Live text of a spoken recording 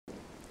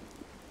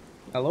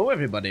Hello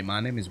everybody, my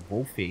name is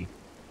Wolfie,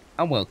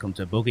 and welcome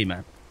to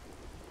Boogeyman.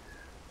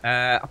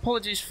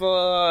 Apologies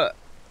for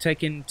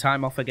taking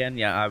time off again.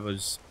 Yeah, I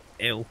was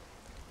ill.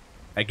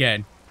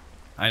 Again.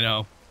 I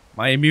know.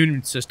 My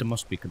immune system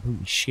must be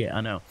completely shit,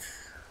 I know.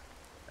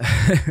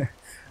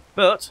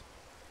 But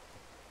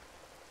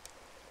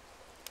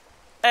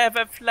I have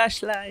a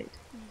flashlight.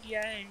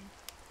 Yay.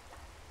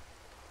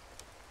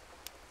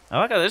 Oh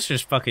my god, this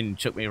just fucking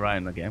chucked me right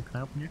in the game. Can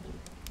I open you?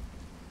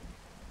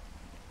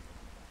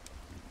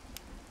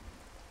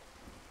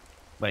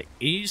 Wait,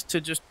 ease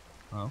to just...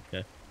 Oh,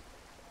 okay.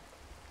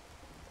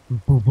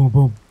 Boom, boom,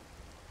 boom.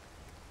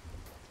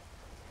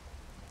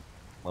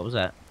 What was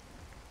that?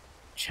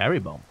 Cherry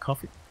bomb,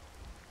 coffee.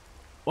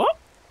 What?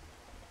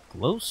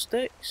 Glow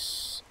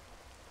sticks?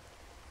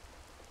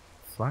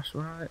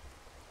 Flashlight?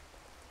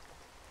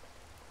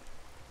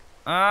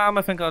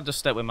 I think I'll just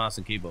stick with mouse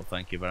and keyboard,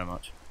 thank you very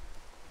much.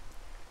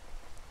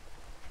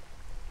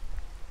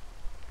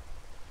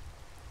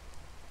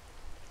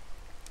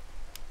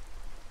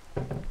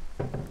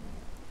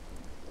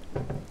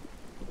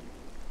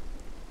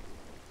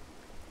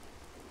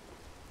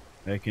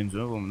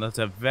 That's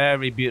a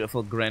very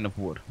beautiful grain of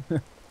wood.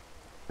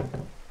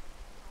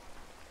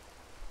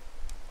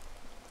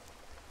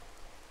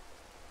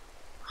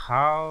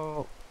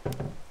 How...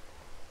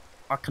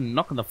 I can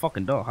knock on the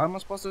fucking door. How am I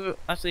supposed to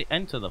actually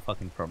enter the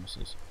fucking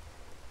premises?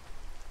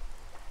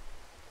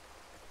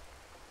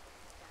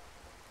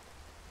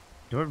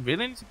 Do I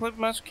really need to play with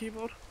mouse and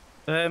keyboard?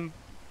 Gamepad?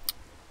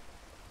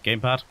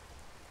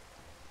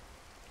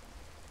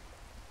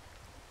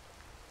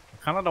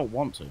 I kinda don't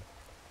want to.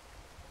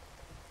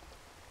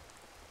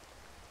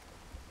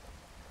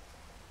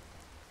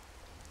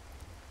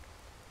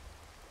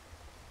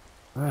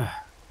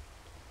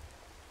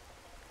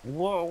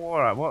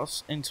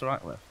 What's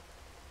interact with?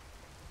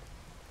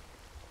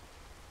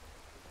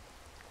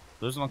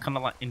 There's no kind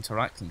of like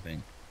interacting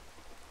thing.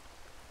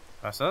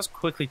 Right, so let's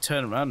quickly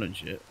turn around and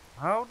shit.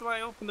 How do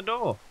I open the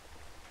door?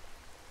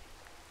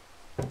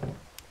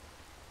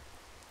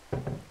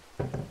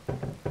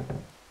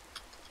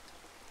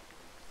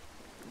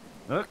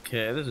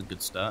 Okay, there's a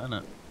good start, isn't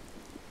it?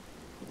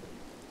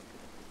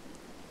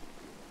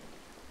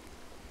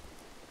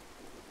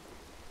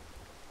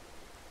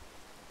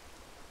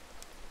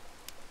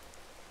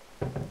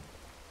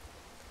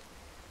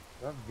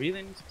 Do I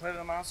really need to play with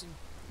the mouse and...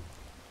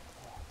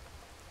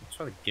 Let's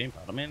try the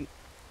gamepad. I mean...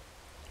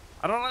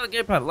 I don't like the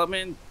gamepad. I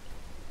mean...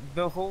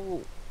 The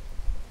whole...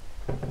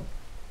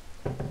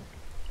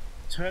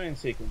 turning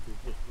sequence is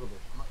just rubbish.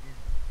 I'm not using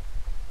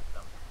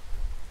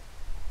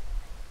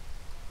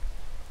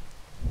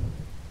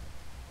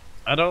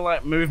it. I don't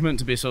like movement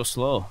to be so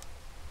slow.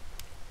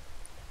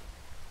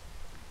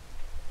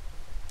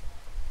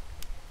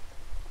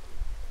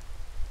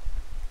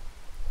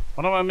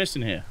 What am I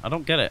missing here? I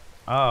don't get it.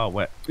 Oh,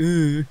 wait.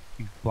 You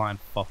blind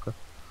fucker.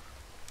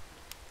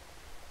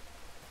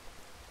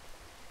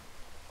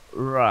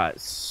 Right.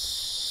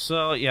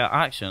 So, yeah,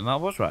 action. That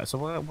was right. So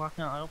why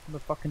can't I open the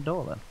fucking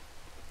door then?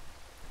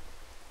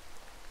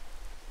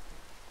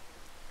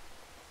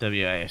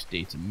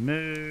 WASD to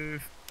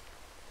move.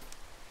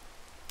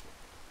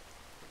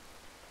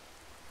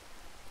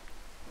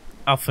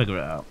 I'll figure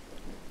it out.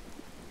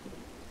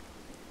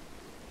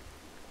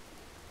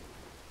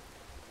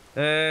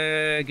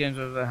 Games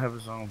over there have a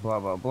song, blah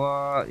blah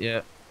blah.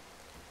 Yeah.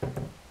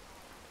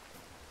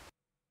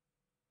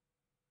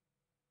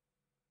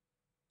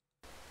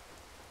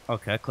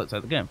 Okay, I clicked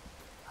out the game.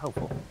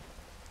 Helpful.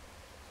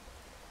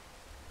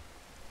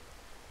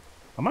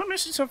 Am I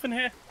missing something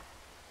here?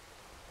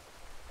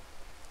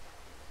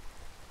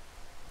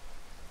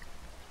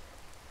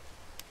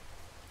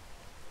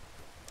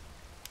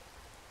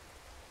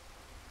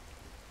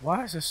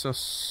 Why is this so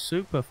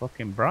super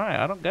fucking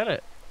bright? I don't get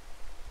it.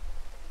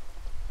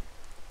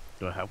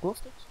 Do I have glow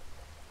sticks?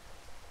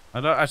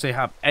 I don't actually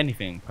have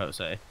anything per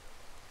se.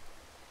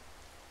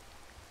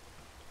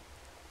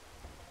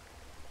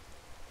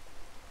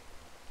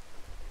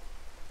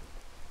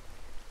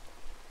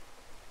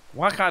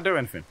 Why can't I do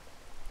anything?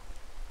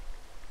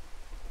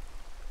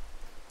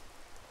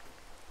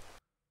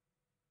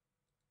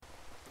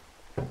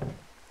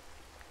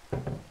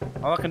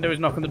 All I can do is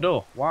knock on the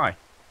door. Why?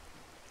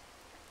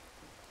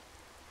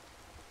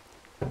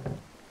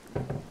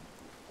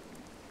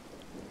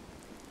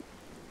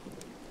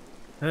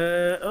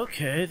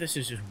 Okay, this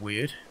is just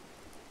weird.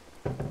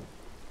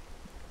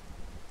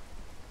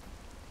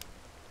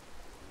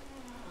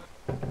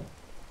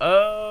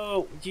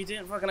 Oh, you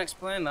didn't fucking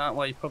explain that.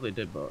 Well, you probably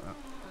did, but...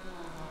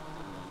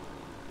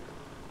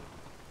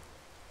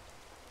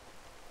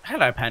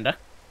 Hello, Panda.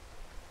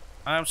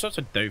 I'm such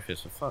a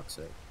doofus, for fuck's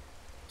sake.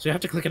 So you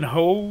have to click and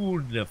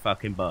hold the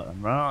fucking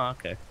button. Right,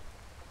 okay.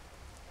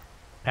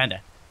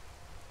 Panda.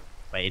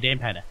 What are you doing,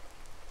 Panda?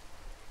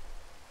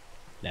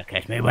 Look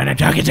at me when I'm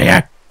talking to you!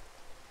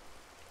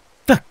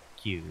 Fuck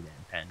you,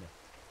 then, Panda.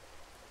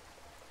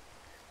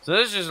 So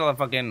this is just a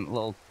fucking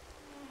little...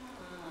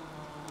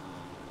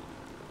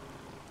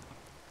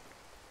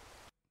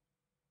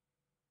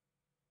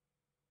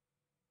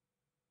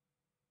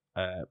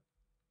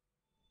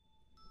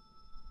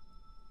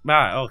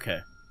 Right, okay.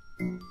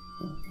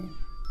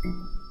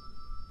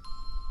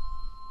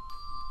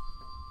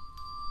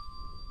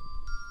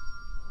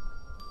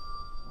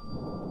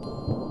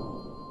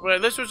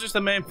 Wait, this was just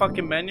the main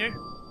fucking menu?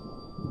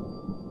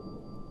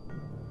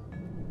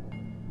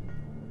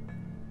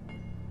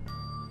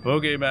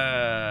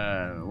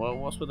 Boogeyman! Well,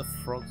 what's with the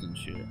frogs and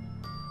shit?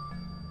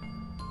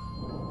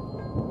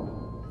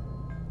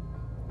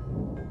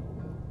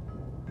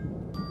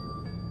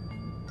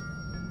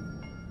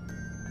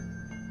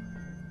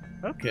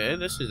 Okay,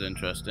 this is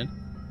interesting.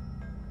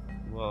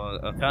 Well,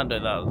 I can't do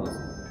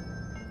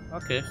that.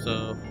 Okay,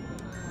 so...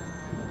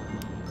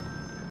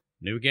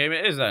 New game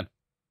it is then.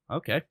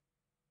 Okay.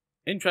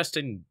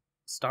 Interesting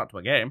start to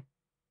a game.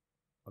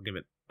 I'll give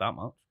it that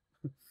much.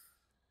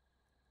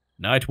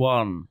 Night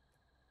 1.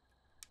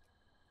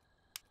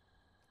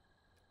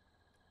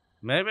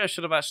 Maybe I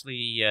should have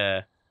actually,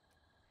 I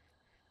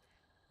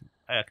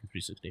can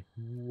 360.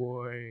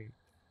 Wait.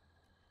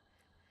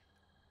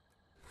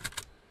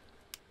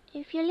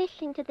 If you're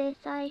listening to this,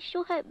 I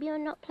sure hope you're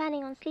not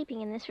planning on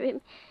sleeping in this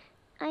room.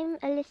 I'm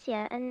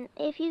Alicia, and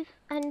if you've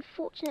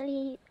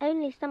unfortunately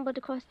only stumbled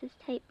across this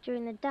tape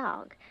during the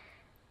dark,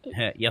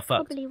 it's You're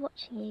fucked. probably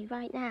watching you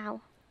right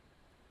now.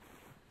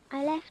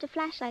 I left a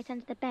flashlight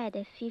under the bed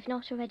if you've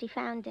not already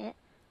found it.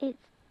 It's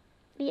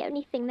the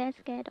only thing they're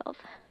scared of.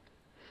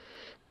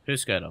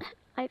 Who's scared of?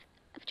 I've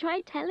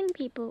tried telling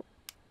people.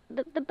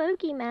 The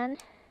Boogeyman.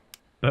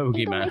 Boogeyman.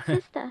 He got my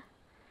sister.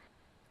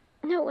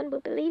 No one will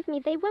believe me.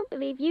 They won't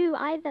believe you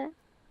either.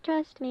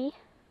 Trust me.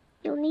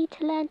 You'll need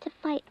to learn to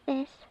fight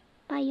this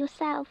by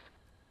yourself.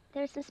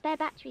 There are some spare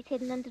batteries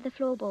hidden under the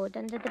floorboard,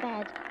 under the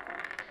bed.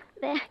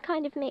 They're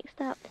kind of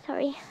mixed up,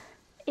 sorry.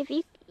 If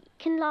you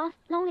can last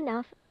long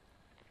enough,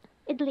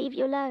 it'll leave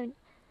you alone.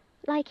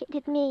 Like it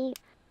did me.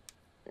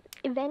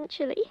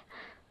 Eventually.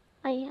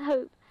 I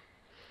hope.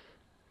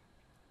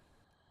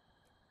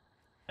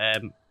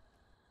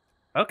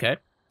 Okay.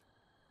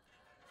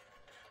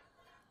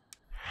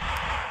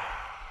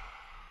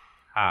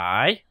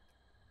 Hi.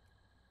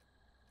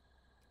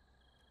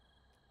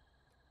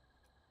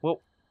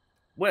 Well,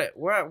 wait,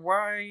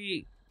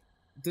 why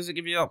does it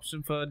give you the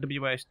option for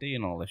WASD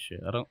and all this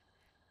shit?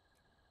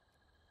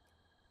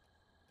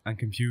 I'm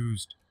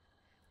confused.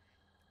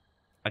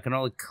 I can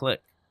only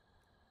click.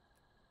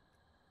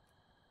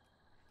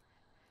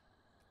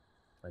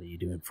 What are you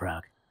doing,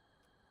 Frog?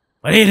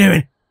 What are you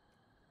doing?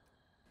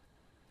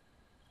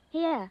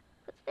 Here,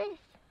 what's this?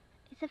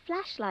 It's a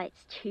flashlight,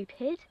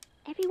 stupid.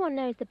 Everyone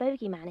knows the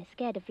Boogeyman is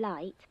scared of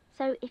light,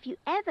 so if you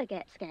ever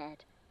get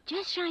scared,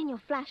 just shine your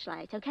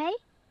flashlight, okay?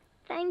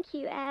 Thank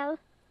you, Elle.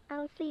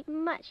 I'll sleep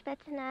much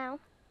better now.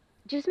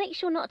 Just make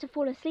sure not to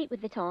fall asleep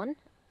with it on,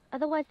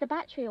 otherwise the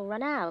battery will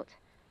run out.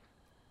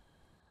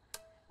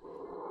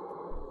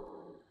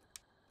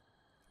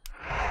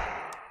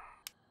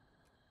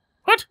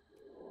 What?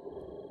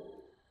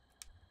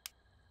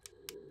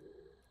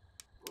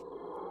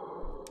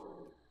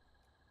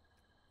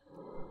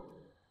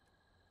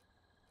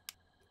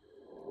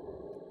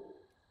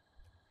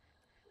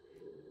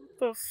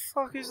 What the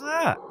fuck is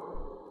that?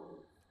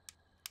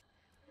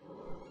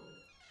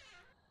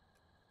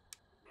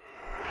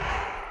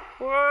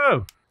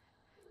 Whoa!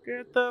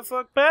 Get the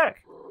fuck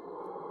back!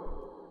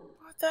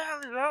 What the hell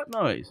is that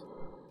noise?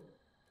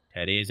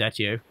 Teddy, is that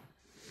you?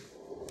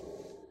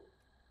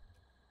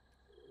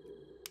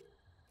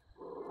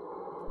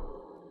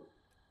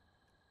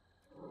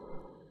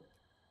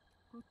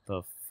 What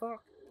the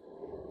fuck?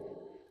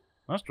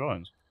 Nice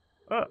drawings.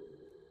 Oh.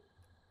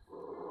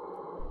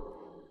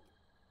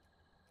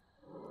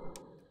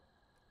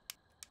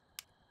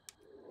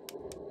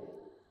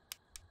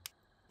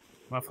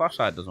 My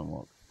flashlight doesn't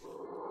work.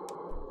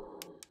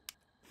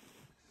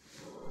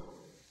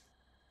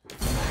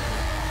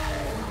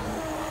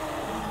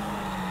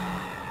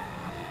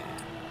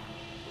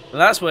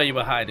 That's where you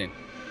were hiding.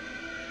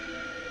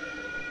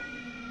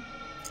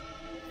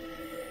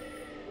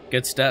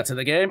 Good start to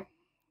the game.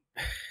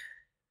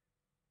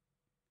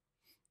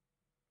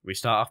 We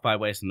start off by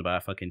wasting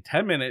about fucking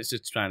 10 minutes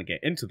just trying to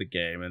get into the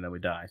game, and then we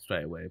die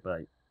straight away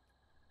by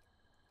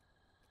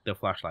the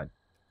flashlight.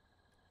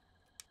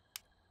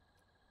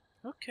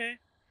 Okay.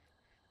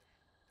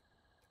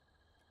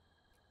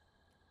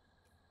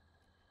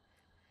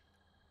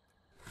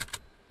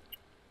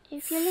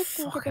 If you're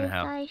listening to Fucking this,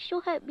 hell. I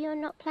sure hope you're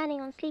not planning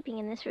on sleeping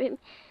in this room.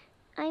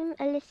 I'm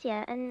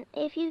Alicia, and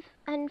if you've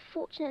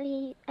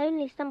unfortunately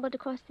only stumbled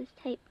across this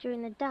tape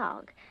during the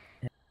dark...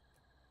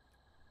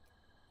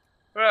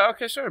 Right,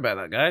 okay, sorry about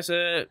that, guys.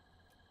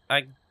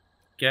 I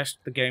guess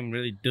the game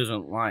really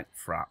doesn't like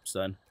fraps,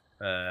 then.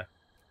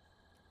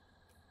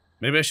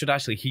 Maybe I should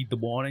actually heed the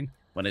warning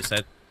when it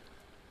said...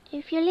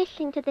 If you're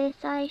listening to this,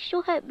 I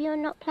sure hope you're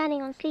not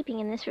planning on sleeping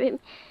in this room.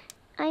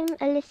 I'm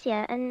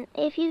Alicia, and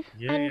if you've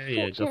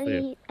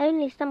unfortunately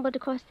only stumbled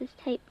across this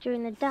tape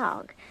during the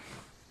dark,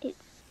 it's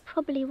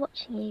probably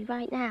watching you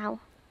right now.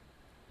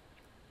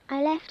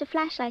 I left a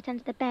flashlight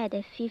under the bed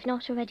if you've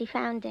not already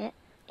found it.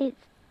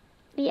 It's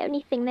the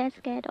only thing they're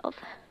scared of.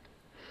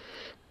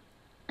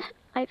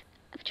 I've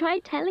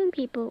tried telling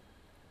people.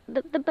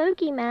 The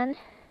Boogeyman.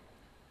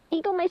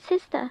 He got my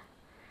sister.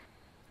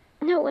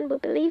 No one will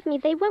believe me.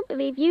 They won't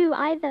believe you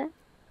either.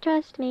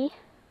 Trust me.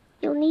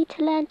 You'll need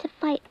to learn to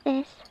fight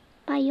this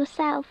by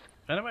yourself.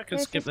 Anyway, I can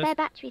There's some skip this. spare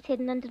batteries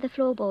hidden under the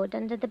floorboard,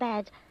 under the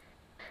bed.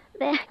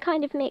 They're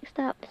kind of mixed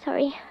up,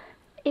 sorry.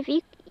 If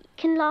you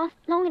can last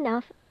long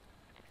enough,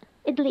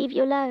 it'll leave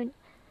you alone.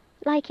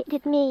 Like it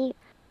did me.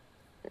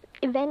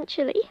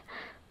 Eventually.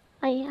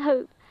 I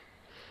hope.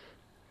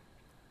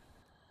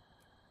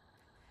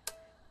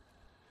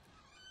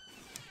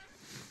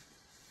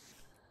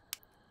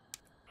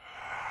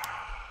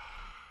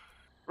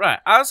 Right,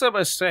 as I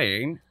was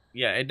saying,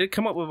 yeah, it did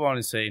come up with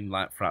one saying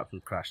like Fraps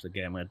would crash the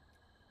game. And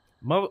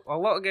a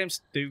lot of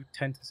games do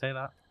tend to say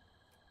that.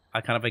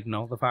 I kind of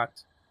ignore the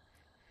fact.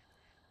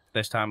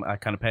 This time I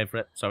kind of paid for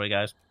it. Sorry,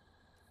 guys.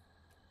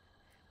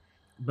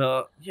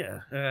 But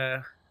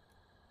yeah,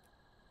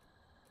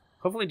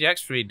 hopefully the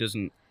X3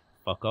 doesn't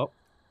fuck up.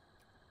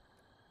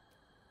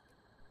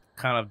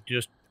 Kind of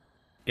just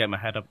get my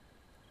head up.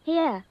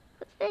 Here,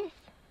 what's this?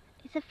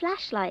 It's a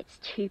flashlight,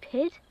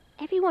 stupid.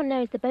 Everyone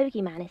knows the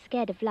Boogeyman is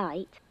scared of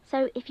light,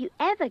 so if you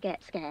ever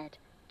get scared,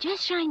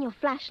 just shine your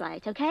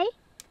flashlight, okay?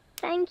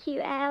 Thank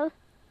you, Elle.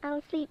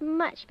 I'll sleep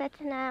much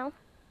better now.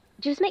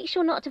 Just make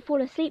sure not to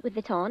fall asleep with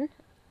it on,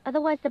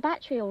 otherwise the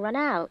battery will run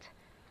out.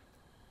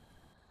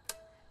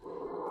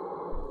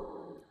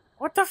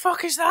 What the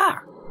fuck is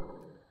that?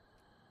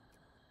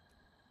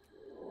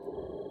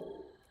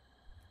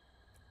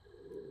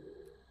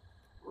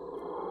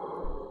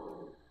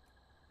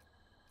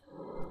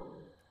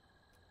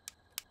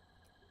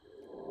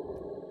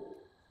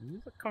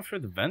 Does it come through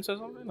the vents or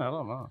something? I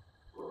don't know.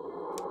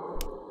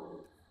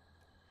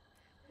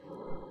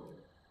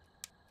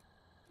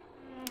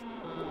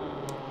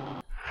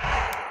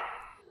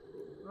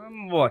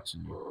 I'm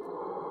watching you.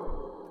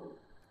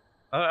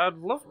 I'd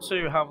love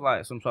to have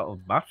like some sort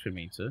of battery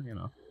meter, you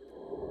know.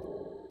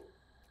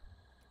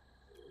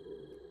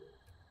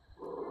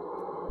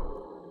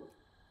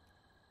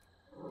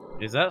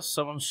 Is that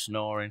someone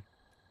snoring?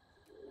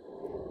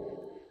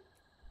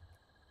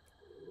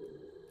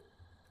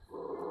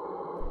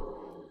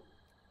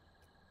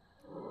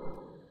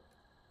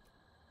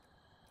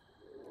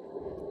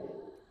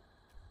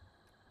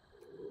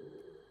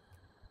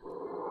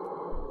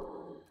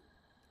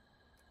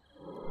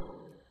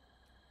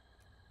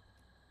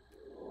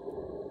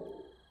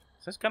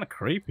 That's kind of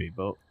creepy,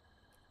 but...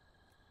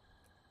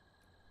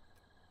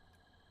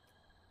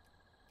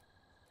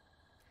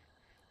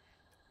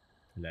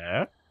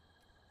 Hello?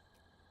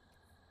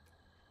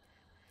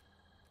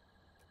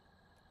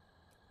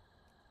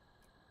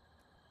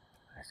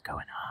 What's going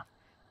on?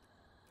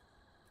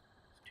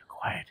 It's too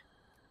quiet.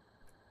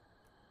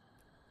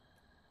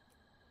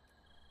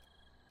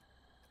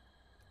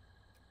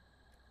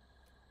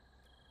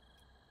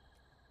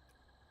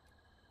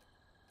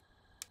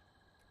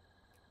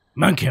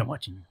 Monkey, I'm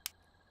watching you.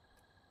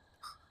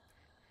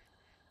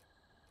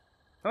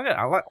 Okay,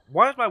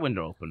 why is my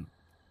window open?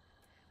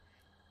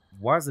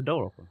 Why is the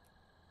door open?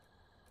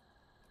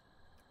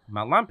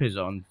 My lamp is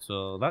on,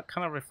 so that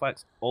kind of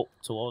reflects up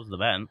towards the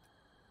vent.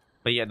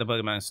 But yet the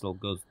Boogeyman still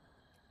goes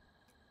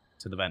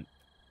to the vent.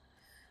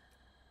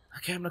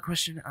 Okay, I'm not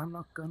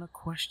gonna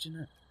question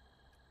it.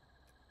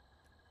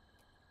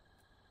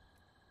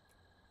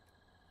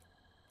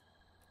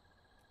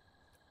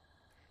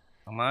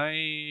 Am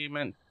I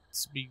meant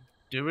to be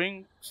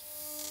doing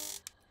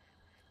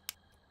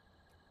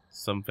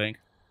something?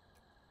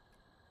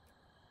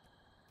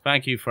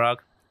 Thank you,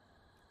 Frog.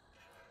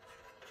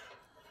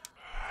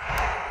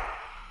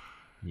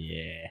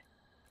 Yeah.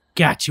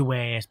 Got your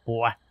ass,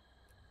 boy.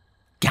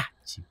 Got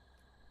you.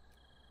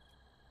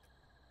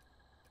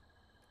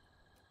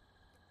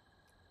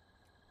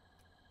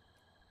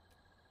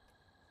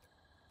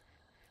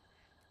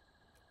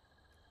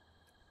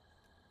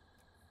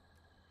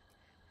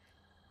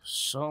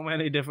 So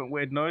many different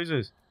weird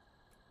noises.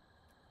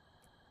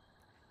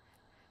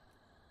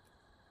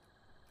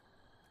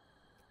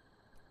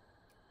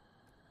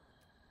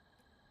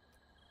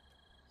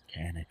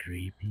 Kinda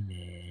creepy,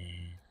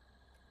 man.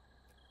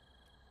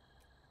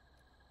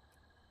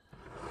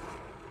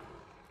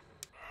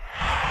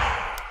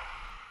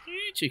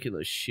 You cheeky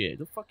little shit.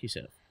 Go fuck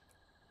yourself.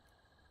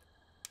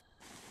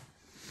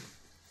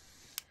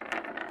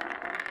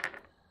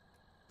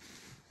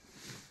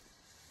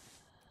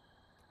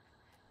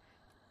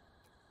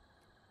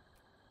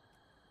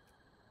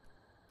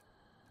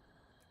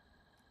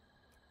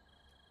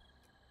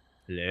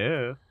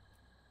 Hello?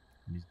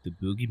 Mr.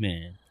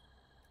 Boogeyman.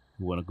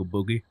 You wanna go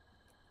boogie?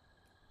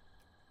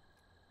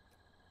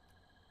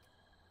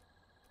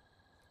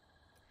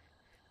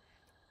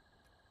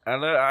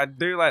 I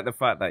do like the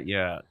fact that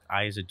your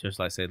eyes are just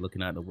like, say,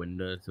 looking out the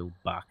window to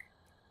back.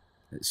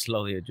 It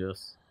slowly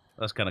adjusts.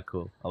 That's kind of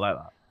cool. I like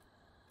that.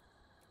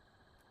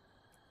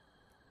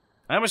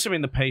 I'm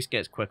assuming the pace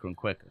gets quicker and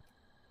quicker.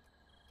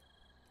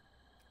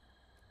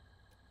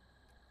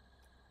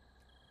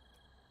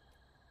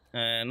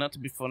 Not to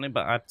be funny,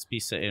 but I'd be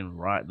sitting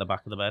right at the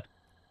back of the bed.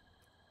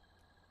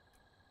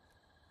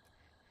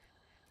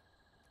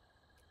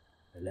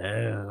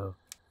 Hello.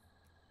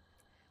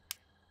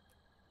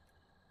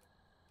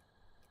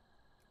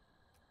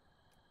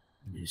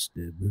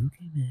 Mr.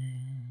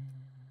 Boogeyman.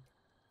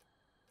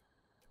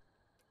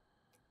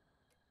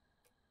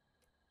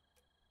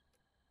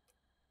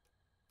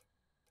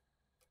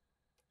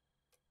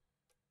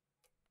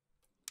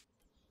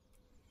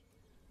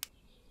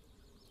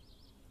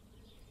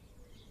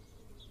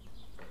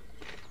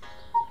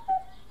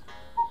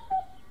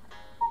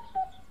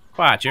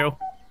 Quiet, you.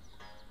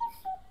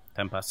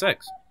 6:10.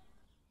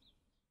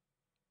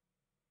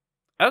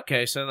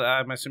 Okay, so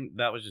I'm assuming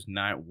that was just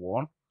night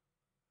 1.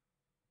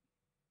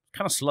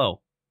 Kind of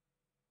slow.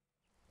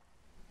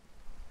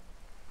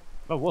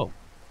 Oh, whoa.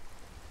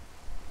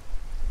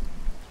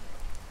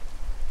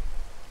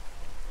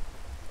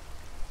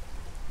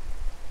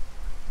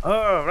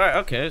 Oh, right,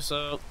 okay,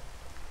 so...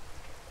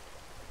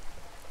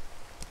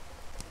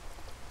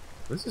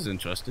 This is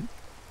interesting.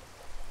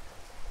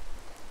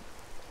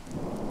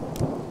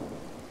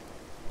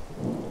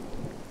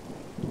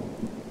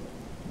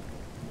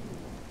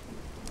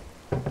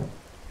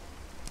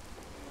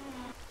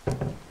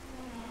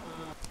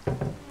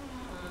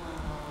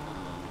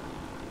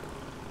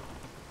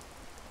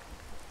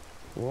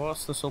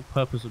 What's the sole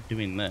purpose of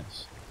doing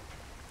this?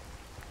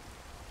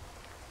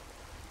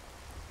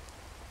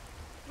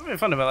 What's really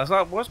funny about this?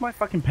 Like, where's my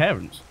fucking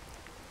parents?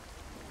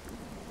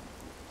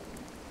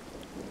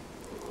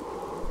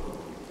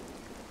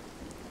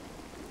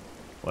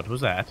 What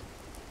was that?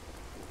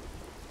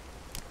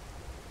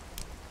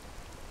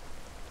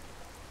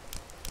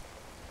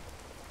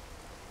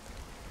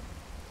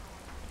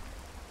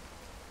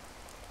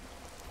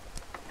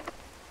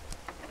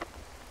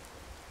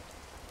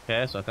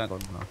 Okay, so I can't go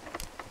now.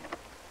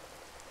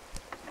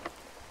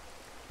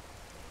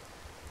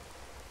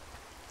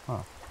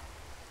 Huh.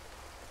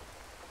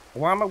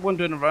 Why am I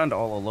wandering around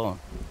all alone?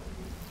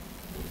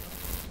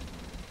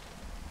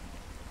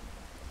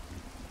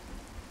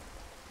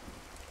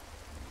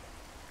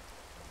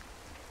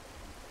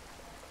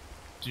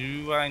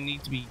 Do I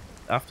need to be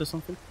after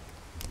something?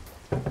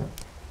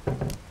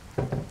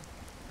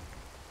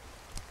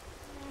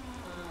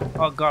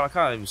 Oh god, I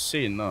can't even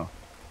see it now.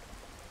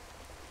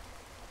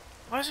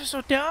 Why is it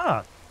so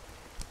dark?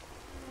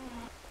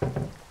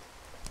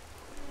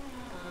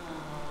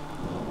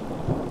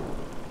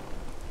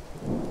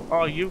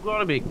 Oh, you've got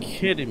to be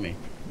kidding me.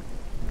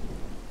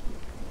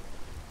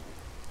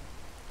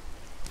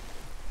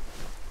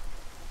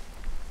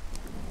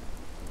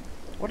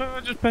 What did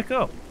I just pick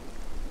up?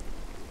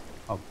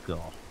 Oh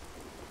god.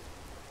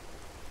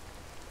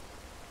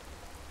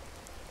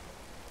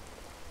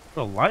 Is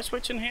there a light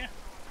switch in here?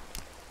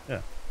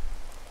 Yeah.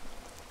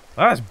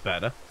 That's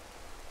better.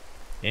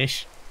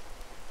 Ish.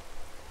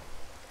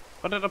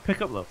 What did I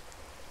pick up though?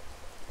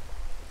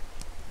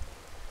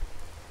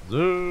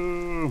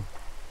 Zoom!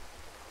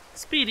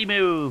 Speedy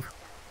move!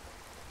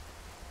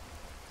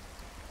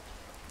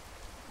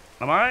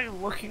 Am I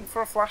looking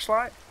for a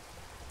flashlight?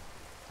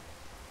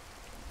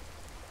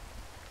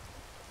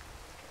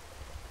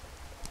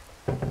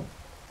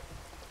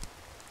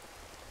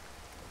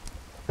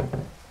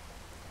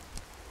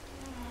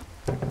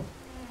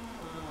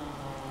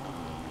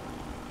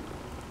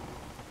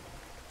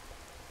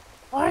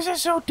 Why is it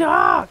so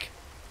dark?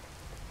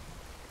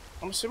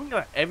 I'm assuming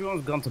that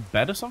everyone's gone to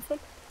bed or something?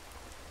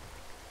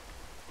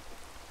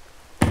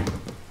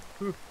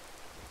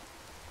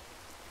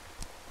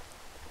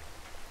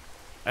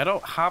 I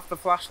don't have the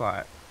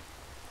flashlight.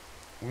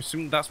 I'm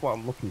assuming that's what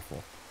I'm looking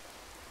for.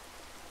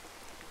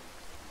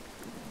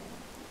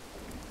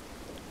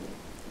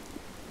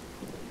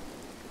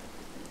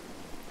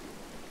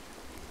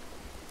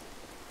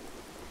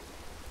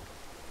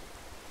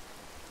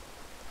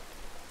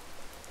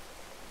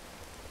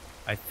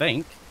 I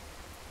think.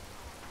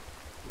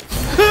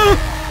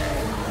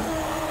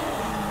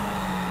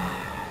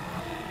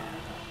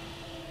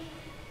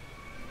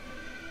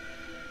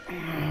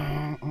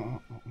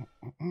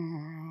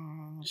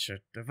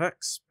 Should have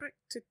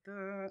expected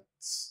that.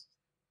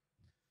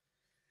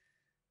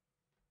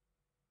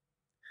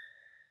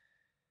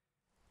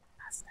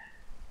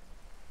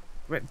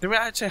 Wait, do we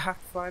actually have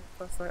to find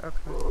the flashlight?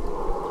 Okay.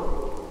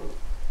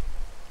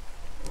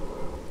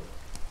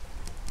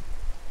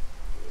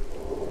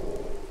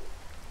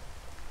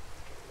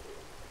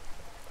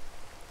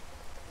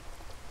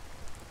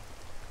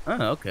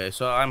 Oh, okay,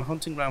 so I'm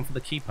hunting around for the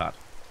keypad.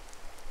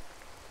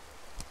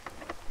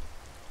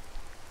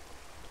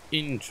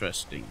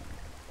 Interesting.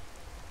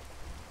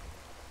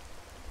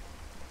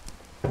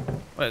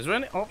 Wait, is there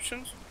any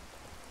options?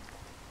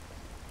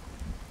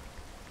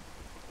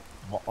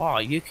 Oh,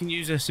 you can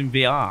use this in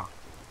VR.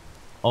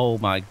 Oh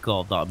my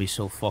god, that'd be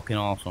so fucking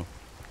awesome.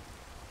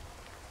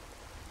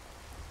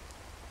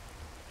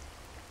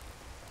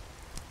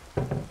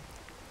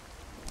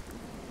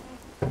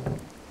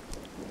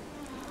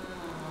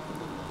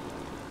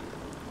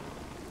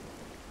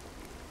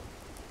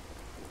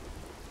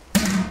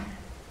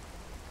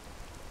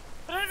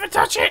 I don't even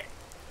touch it!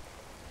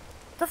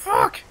 The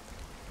fuck?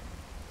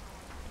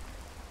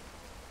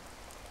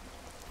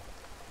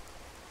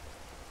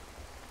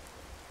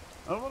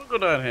 I don't want to go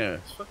down here.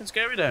 It's fucking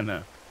scary down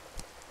there.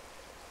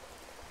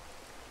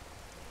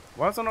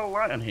 Why is there no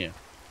light in here?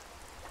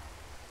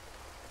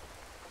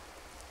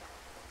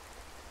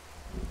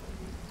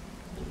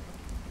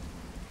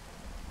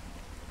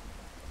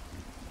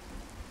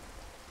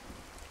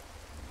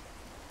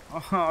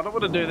 Oh, I don't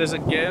want to do this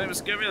again. It was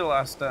scary the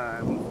last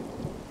time.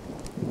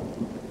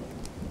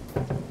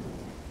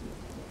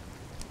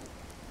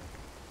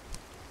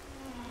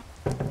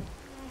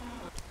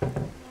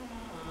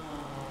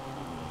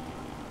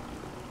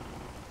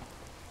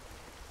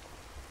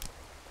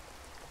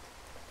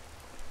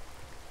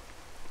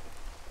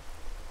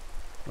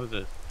 What is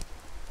it?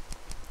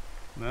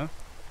 No?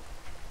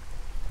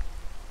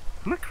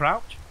 Can I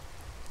crouch?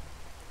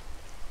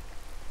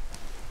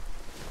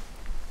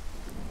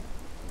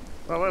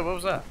 Oh wait, what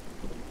was that?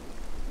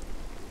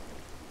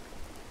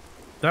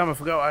 Damn, I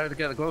forgot I had to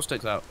get the glow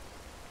sticks out.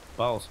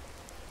 Balls.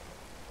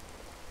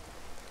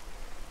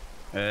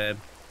 Tab.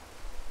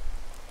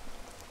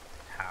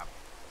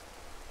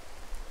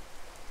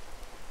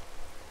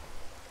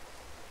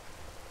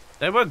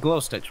 They were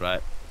glow sticks,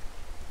 right?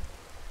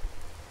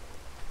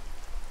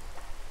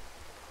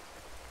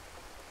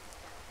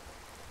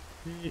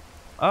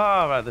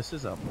 Ah, right, this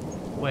is up.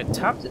 Wait,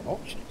 tabs in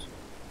options?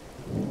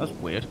 That's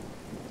weird.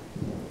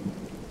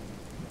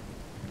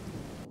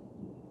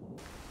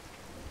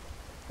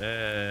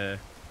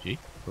 G?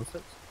 Glow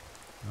sticks?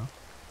 No?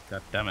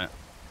 God damn it.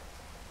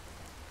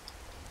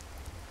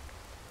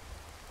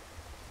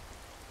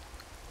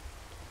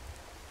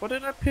 What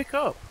did I pick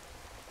up?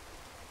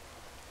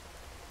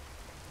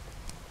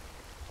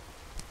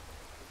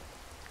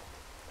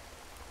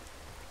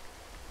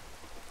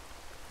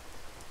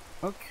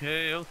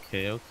 Okay.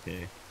 I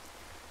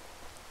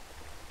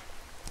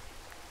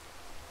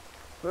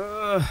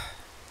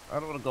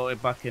don't want to go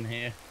back in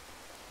here.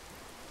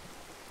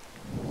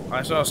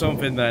 I saw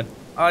something then.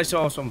 I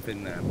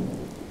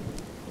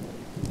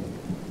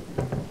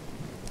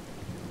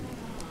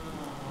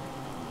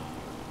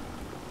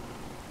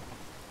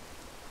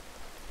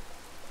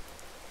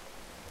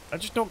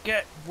just don't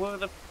get where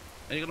the...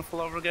 Are you gonna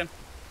fall over again?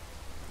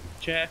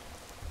 Chair?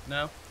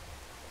 No?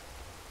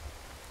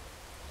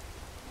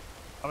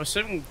 I'm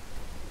assuming...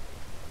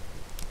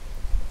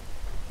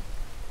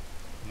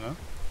 No?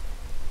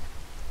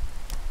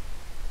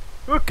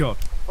 Oh god!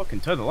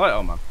 Fucking turn the light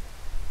on, man.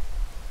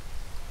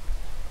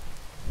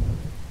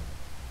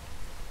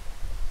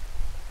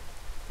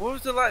 What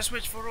was the light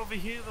switch for over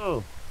here,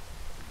 though?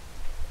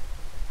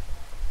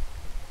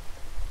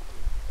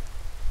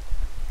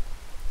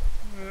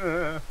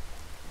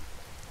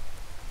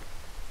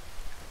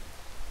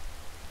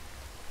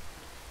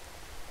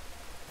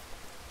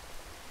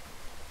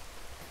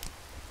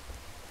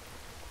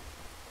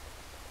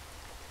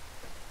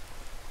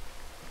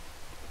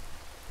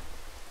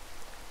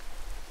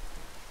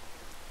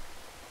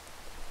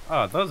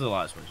 Oh, those are the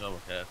light switches. Oh,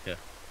 okay.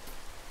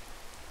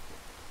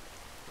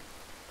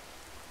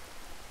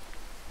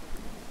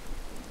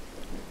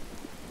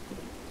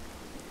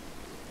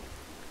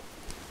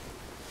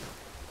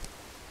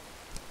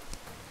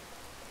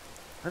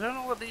 I don't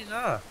know what these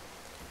are.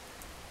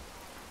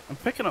 I'm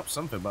picking up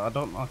something, but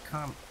I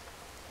can't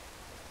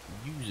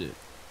use it.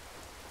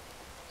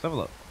 Let's have a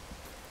look.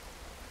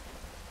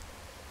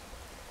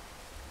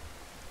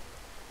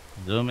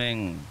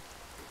 Zooming.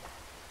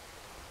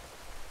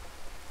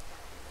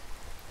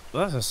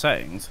 Well, that's the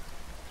settings.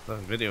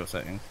 That's video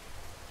settings.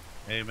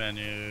 A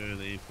menu,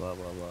 leave, blah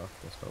blah blah.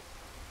 Desktop.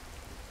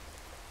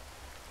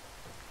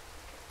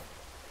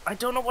 I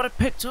don't know what I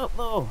picked up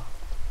though.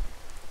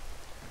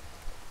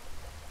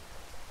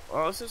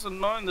 Oh, this is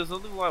annoying. There's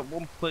only like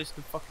one place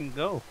to fucking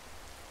go.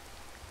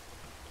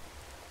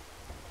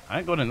 I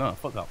ain't going in there.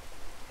 Fuck up.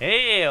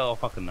 Hell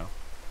fucking no.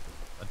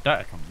 I doubt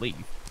I can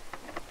leave.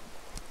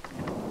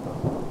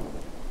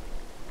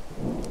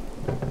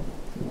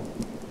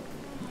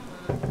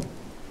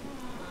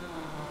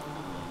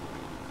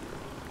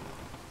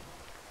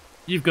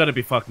 You've got to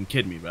be fucking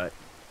kidding me, right?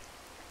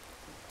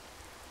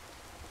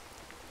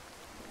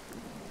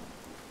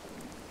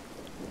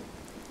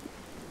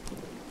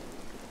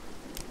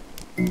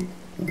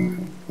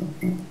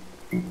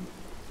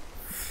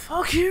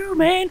 Fuck you,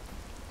 man!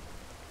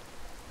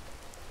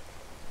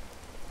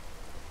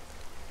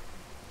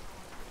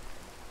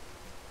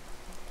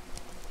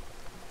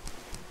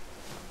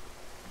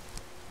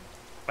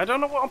 I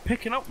don't know what I'm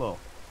picking up though.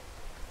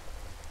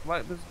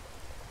 Like, there's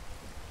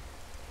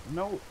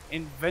no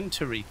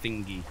inventory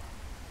thingy.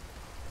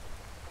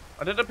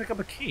 I didn't pick up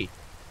a key.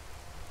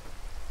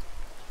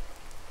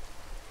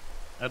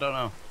 I don't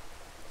know.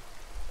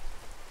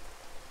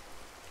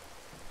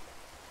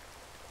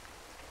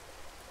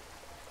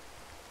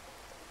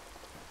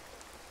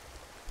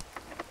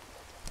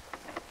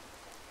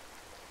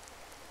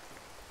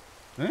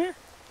 Eh?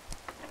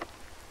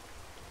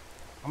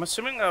 I'm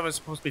assuming I was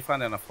supposed to be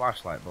finding a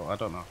flashlight, but I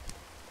don't know.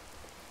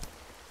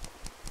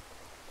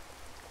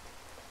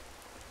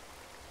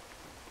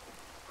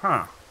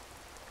 Huh.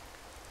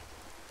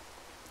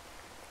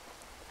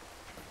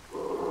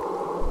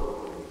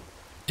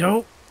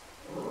 Don't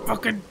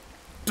fucking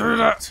do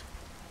that!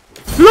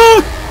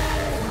 Look!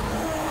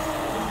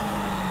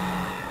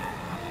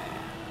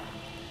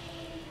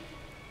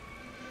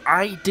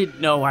 I didn't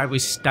know I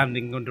was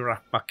standing under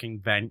a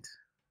fucking vent.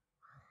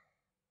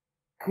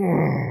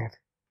 God.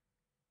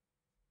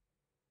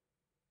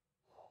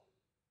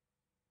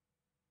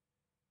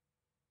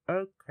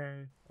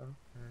 Okay.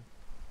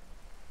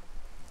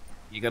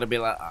 You gotta be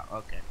like that.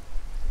 Okay.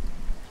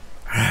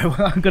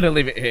 Well, I'm gonna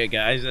leave it here,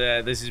 guys.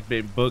 This has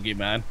been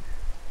Boogeyman.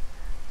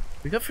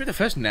 We got through the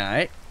first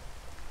night.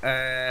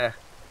 I'm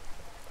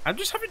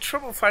just having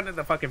trouble finding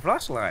the fucking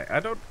flashlight. I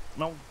don't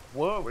know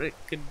where it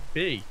could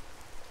be.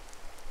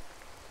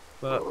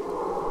 But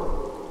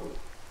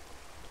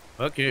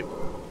fuck you.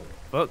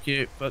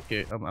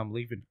 I'm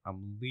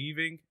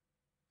leaving.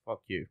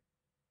 Fuck you.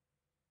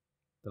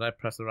 Did I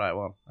press the right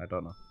one? I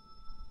don't know.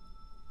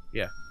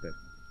 Yeah, good.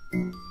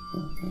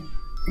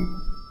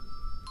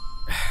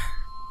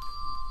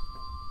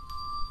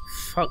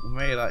 Fuck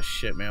me, that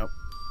shit me up.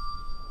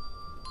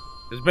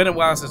 It's been a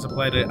while since I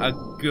played a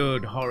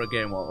good horror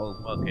game what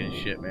will fucking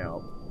shit me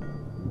up.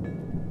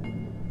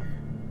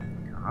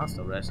 That's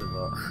the rest of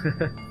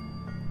it.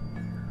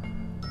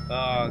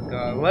 Oh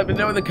god. Let me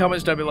know in the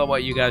comments down below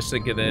what you guys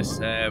think of this.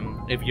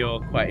 If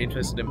you're quite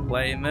interested in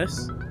playing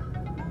this.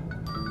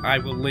 I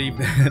will leave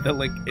the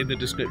link in the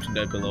description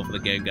down below for the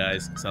game,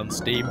 guys. It's on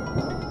Steam.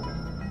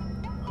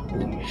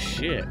 Holy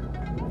shit.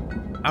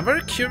 I'm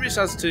very curious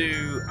as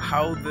to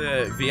how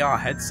the VR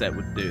headset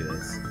would do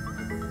this.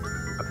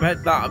 I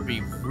bet that would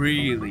be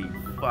really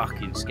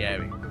fucking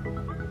scary.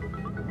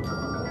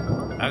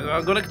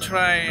 I'm gonna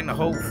try and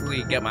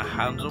hopefully get my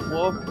hands on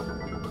one.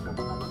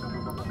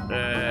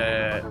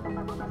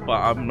 But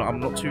I'm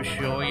not too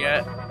sure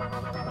yet.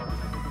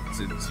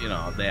 Since, you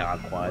know, they are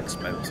quite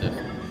expensive.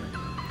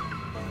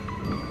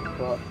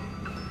 But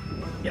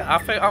yeah, I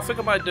think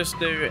I might just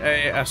do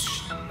a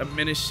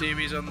mini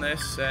series on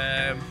this.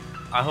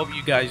 I hope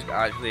you guys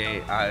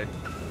actually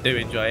do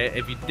enjoy it.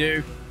 If you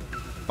do,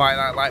 find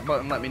that like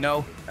button, let me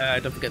know.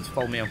 Don't forget to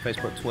follow me on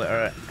Facebook,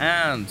 Twitter,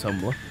 and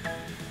Tumblr.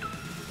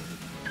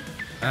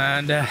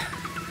 And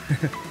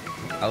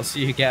I'll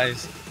see you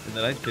guys in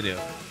the next video.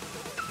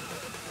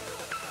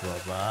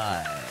 Bye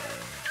bye.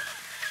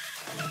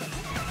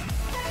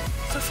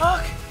 What the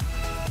fuck?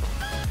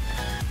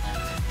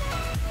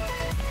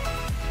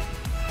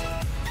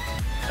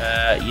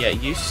 Yeah,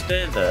 you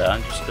stay there.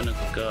 I'm just gonna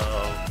go.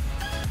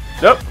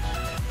 Nope.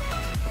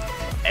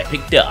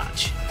 Epic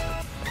dodge.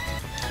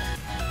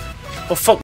 Oh fuck.